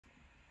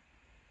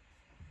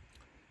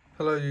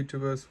Hello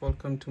YouTubers,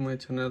 welcome to my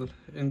channel.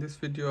 In this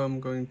video I'm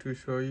going to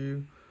show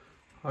you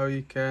how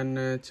you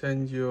can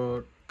change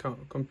your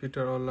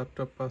computer or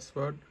laptop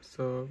password.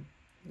 So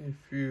if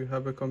you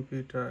have a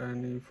computer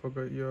and you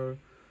forgot your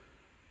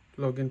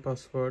login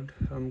password,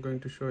 I'm going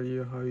to show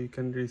you how you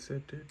can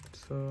reset it.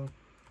 So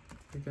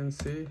you can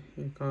see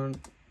you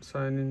can't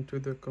sign into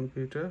the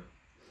computer,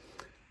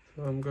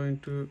 so I'm going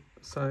to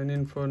sign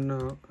in for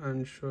now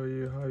and show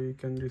you how you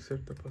can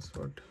reset the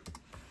password.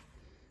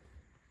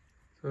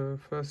 So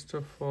first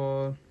of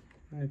all,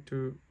 I need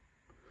to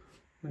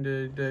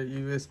need a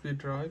USB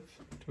drive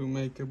to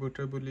make a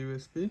bootable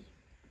USB.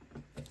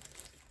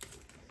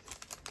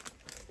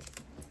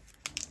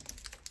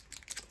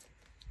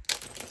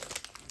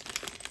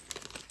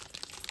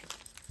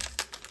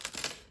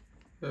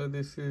 So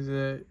this is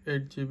a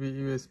 8 GB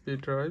USB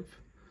drive.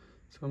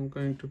 So I'm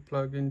going to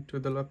plug into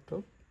the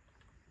laptop.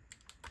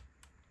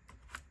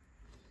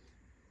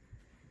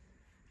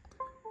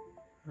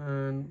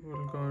 And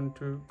we'll go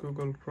into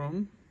Google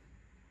Chrome.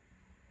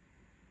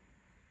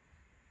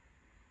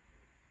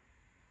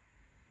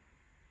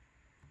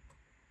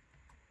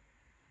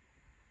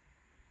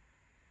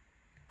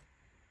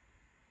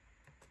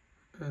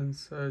 And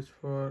search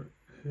for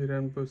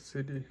Hirens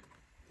CD.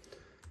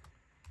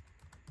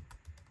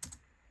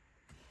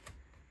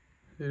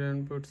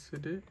 Hirens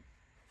CD.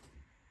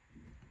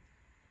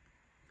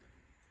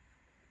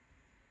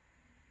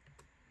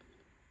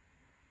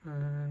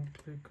 And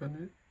click on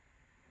it.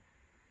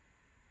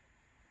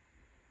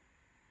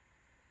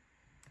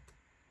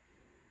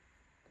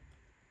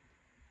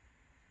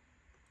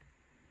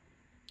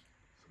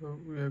 So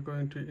we are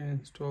going to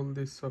install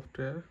this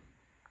software.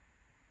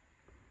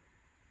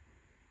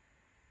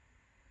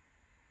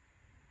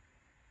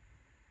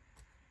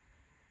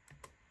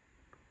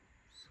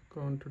 So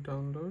go on to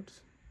downloads.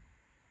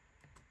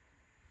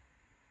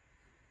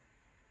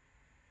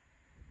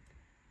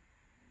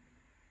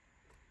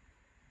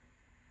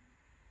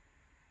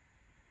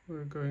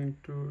 We're going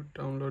to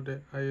download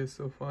an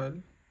ISO file.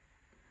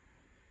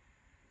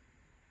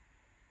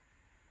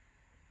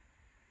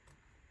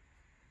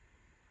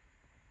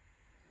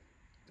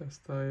 That's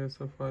the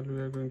ISO file we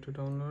are going to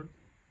download.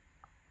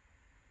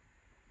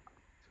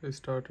 So it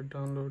started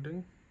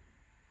downloading.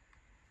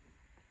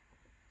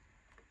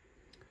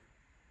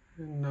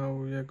 And now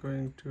we are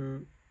going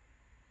to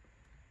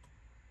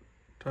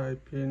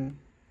type in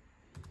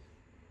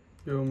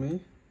Yomi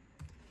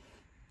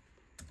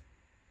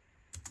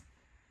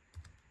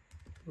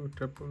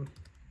bootable.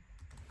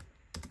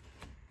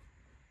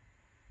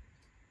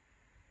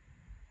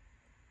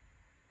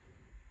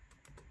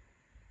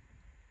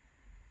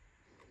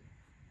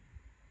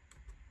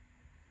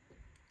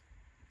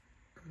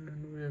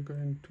 And we are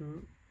going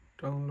to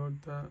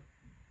download the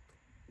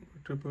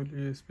bootable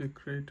USB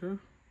creator.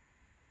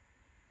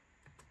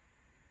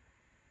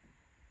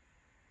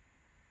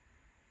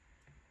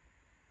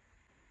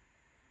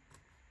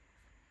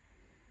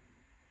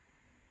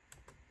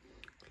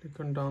 Click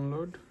on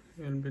download,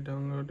 it will be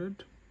downloaded.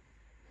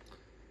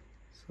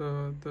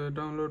 So the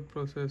download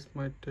process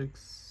might take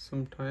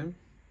some time.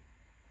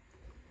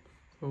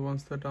 So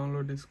once the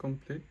download is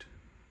complete,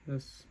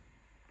 just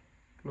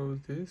close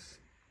this.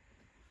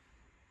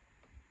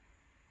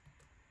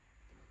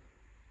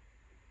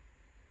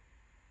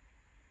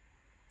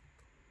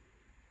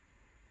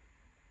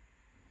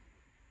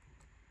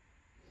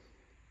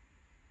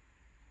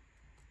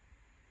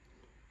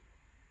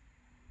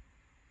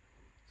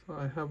 So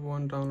I have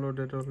one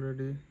downloaded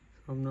already,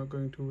 so I'm not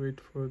going to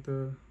wait for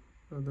the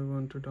other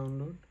one to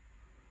download.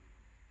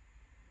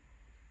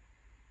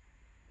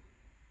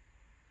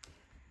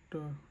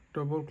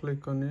 Double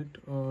click on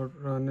it or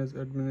run as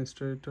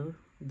administrator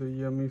the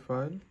yummy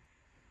file.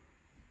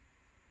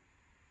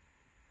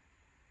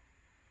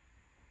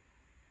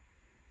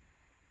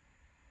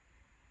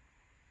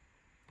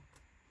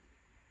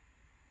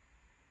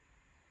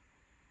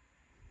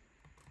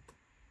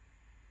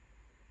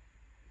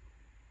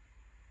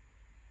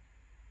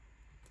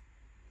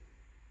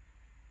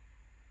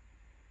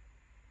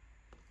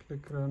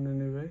 Click run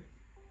anyway.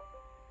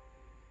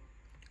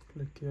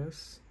 Click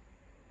yes.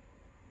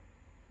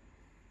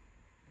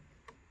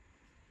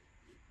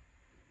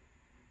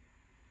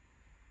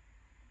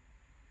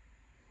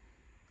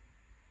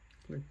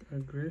 Click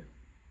agree.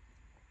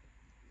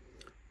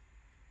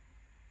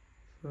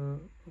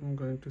 So I'm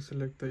going to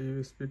select the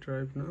USB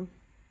drive now.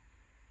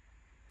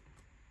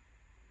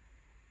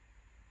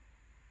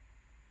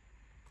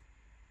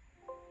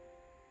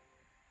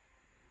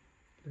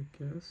 Click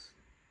yes.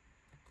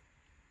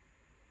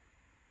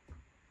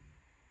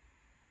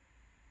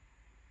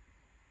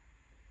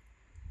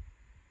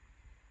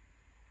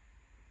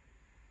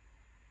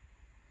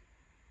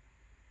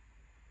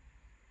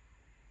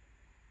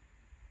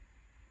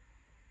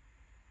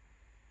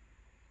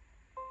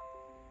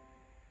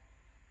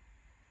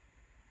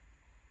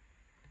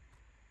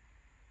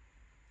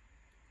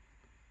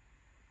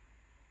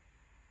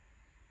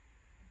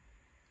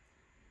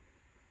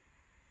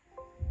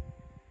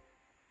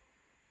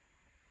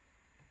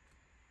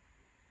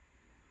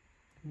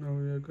 Now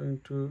we are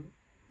going to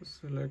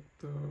select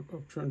the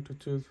option to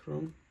choose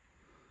from.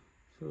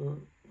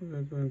 So we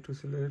are going to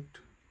select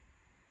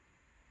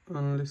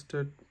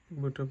unlisted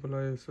bootable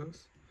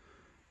ISOs.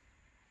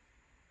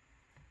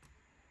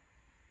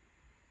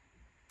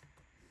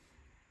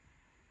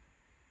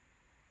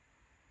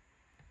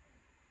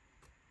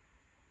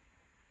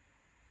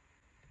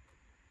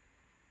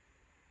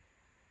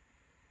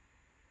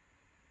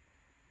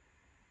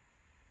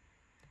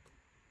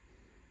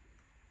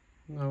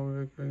 Now we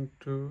are going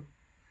to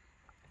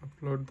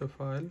upload the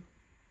file.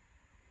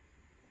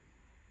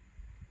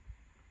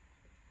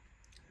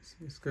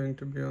 It's going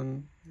to be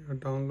on your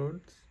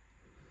downloads.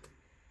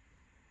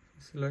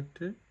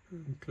 Select it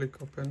and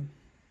click open,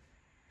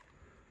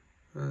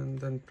 and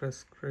then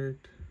press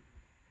create.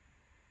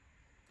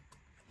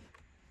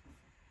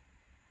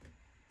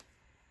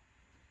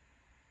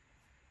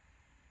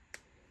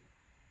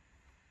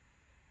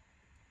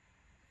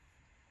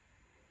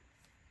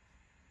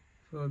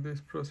 So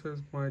this process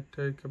might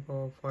take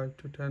about 5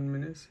 to 10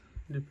 minutes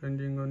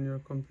depending on your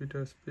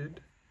computer speed.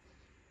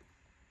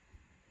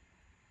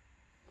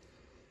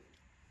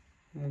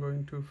 I'm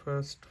going to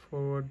fast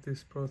forward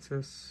this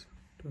process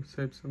to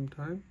save some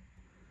time.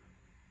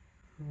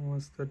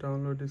 Once the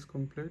download is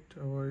complete,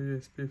 our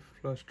USB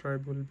flash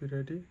drive will be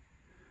ready,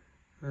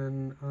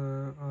 and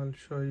I'll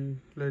show you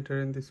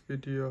later in this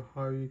video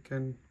how you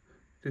can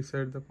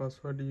reset the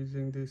password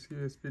using this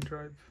USB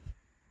drive.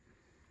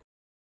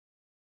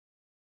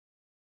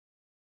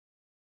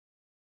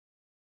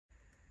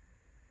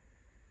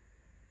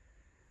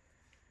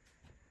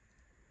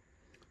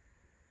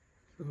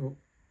 So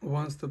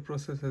once the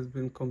process has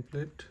been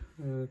complete,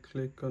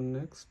 click on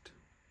next,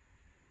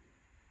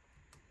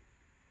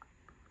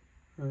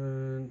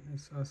 and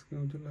it's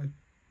asking, would you like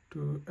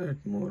to add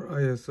more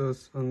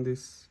ISOs on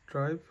this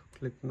drive?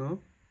 Click no,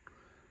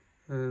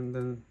 and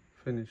then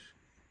finish.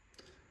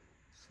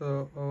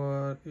 So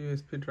our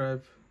USB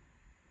drive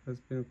has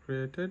been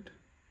created,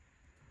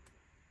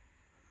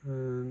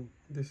 and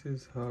this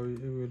is how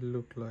it will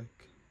look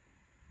like.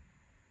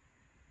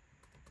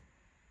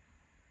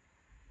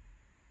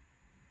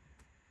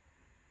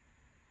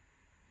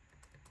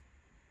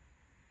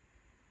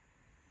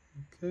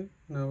 Okay,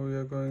 now we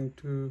are going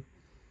to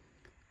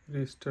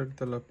restart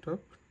the laptop,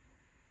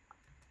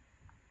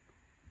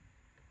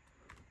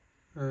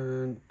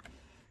 and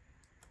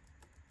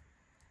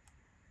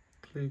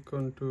click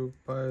onto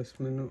BIOS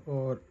menu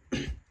or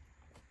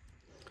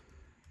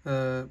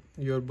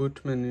your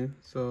boot menu.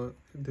 So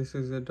this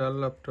is a Dell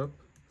laptop,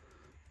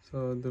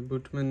 so the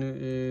boot menu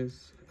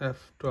is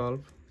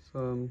F12.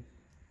 So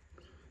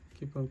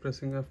keep on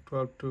pressing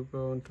F12 to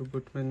go onto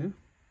boot menu,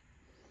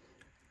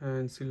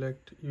 and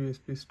select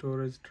USB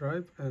storage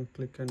drive and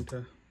click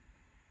enter.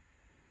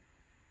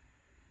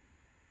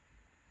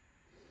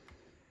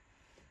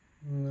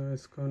 Now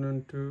it's gone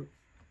into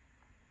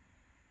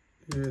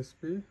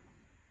USB,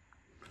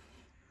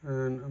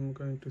 and I'm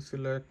going to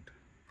select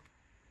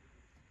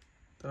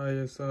the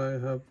ISO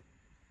I have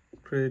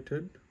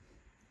created.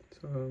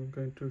 So I'm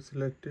going to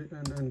select it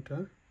and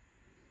enter.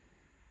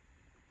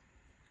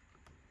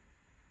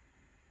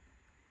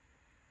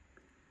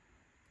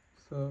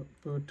 So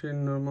boot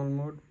in normal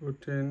mode,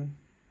 boot in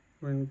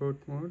WinBoot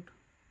mode.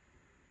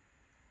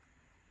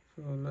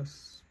 So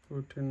let's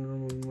boot in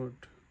normal mode.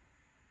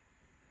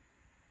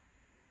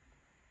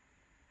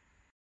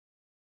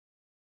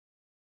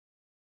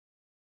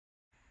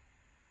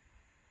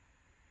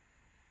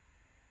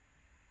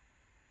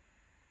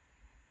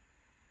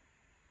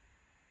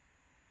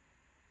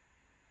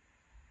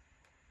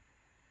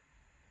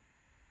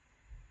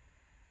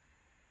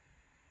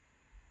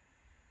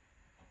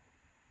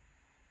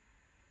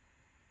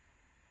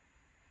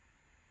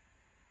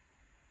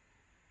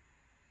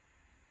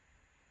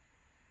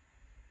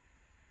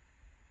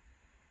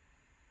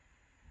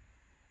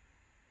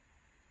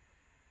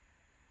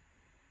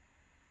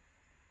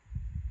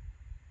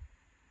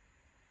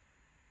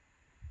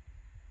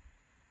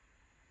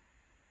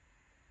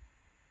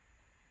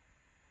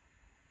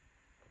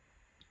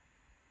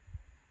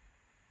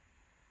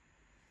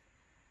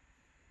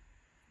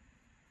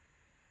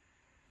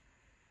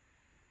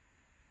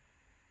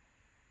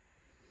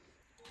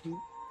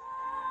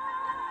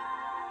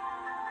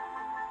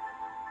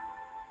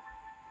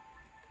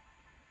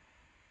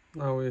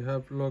 Now we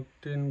have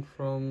logged in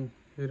from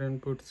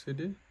Hirens boot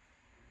CD.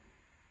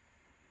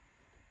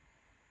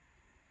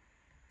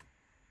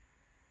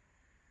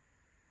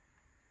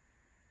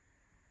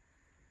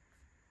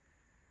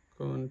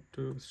 Go on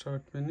to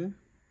start menu.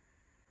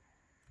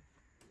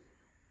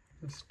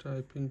 Just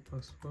type in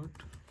password.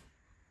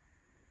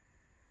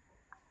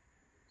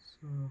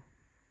 So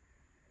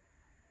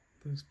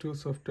there's two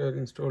software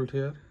installed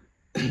here,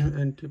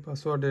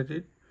 anti-password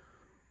edit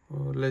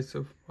or less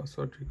of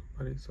password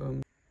recovery.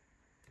 So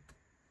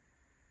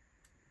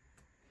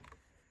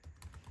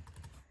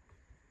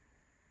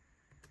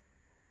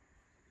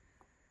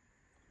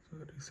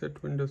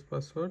reset Windows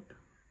password.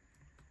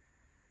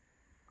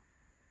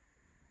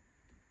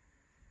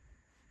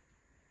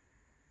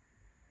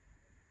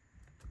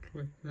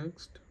 Click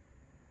next.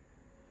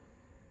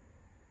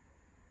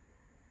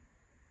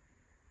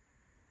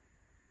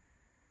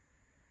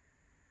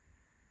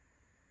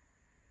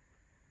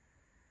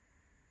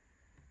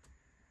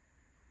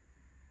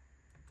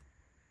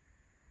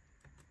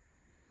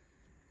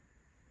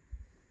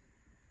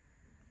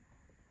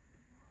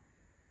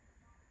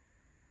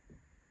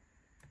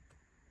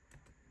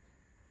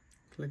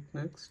 click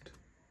next.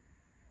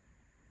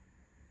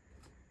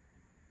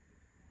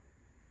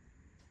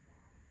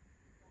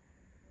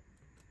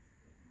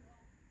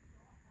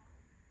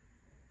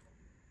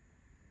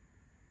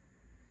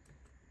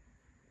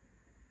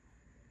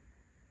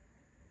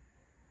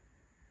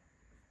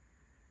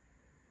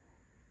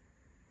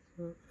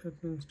 So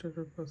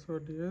administrator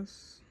password,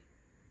 yes.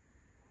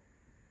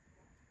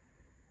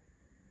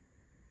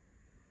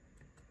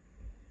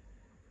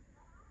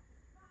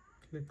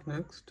 Click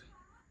next.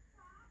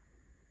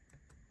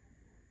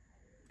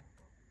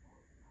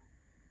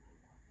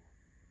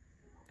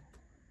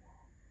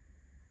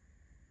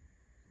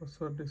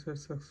 Password reset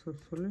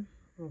successfully.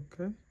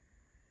 Okay,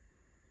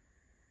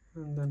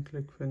 and then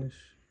click finish.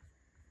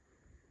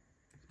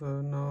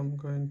 So now I'm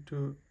going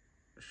to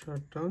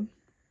shut down.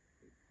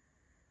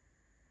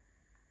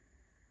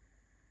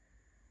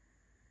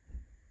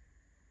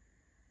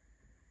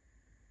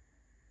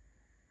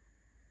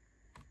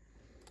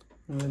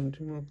 And then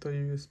remove the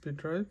USB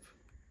drive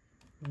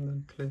and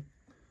then click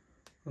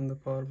on the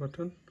power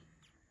button.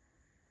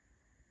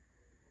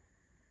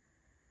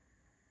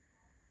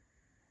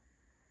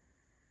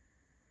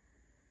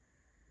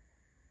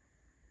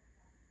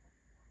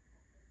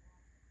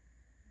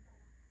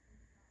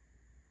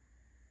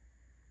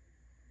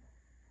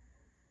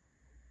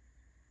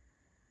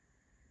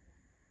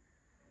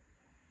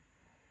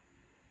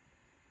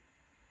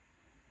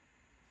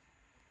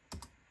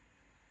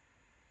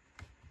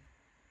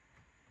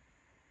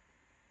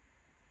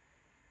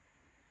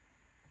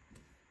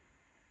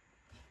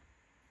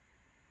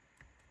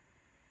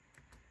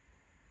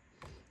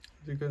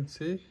 As you can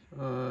see,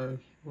 I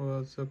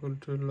was able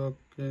to log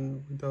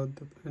in without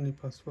any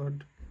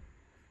password.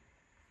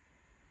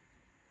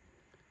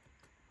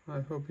 I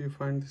hope you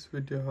find this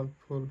video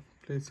helpful.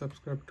 Please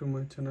subscribe to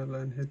my channel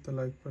and hit the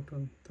like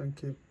button.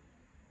 Thank you.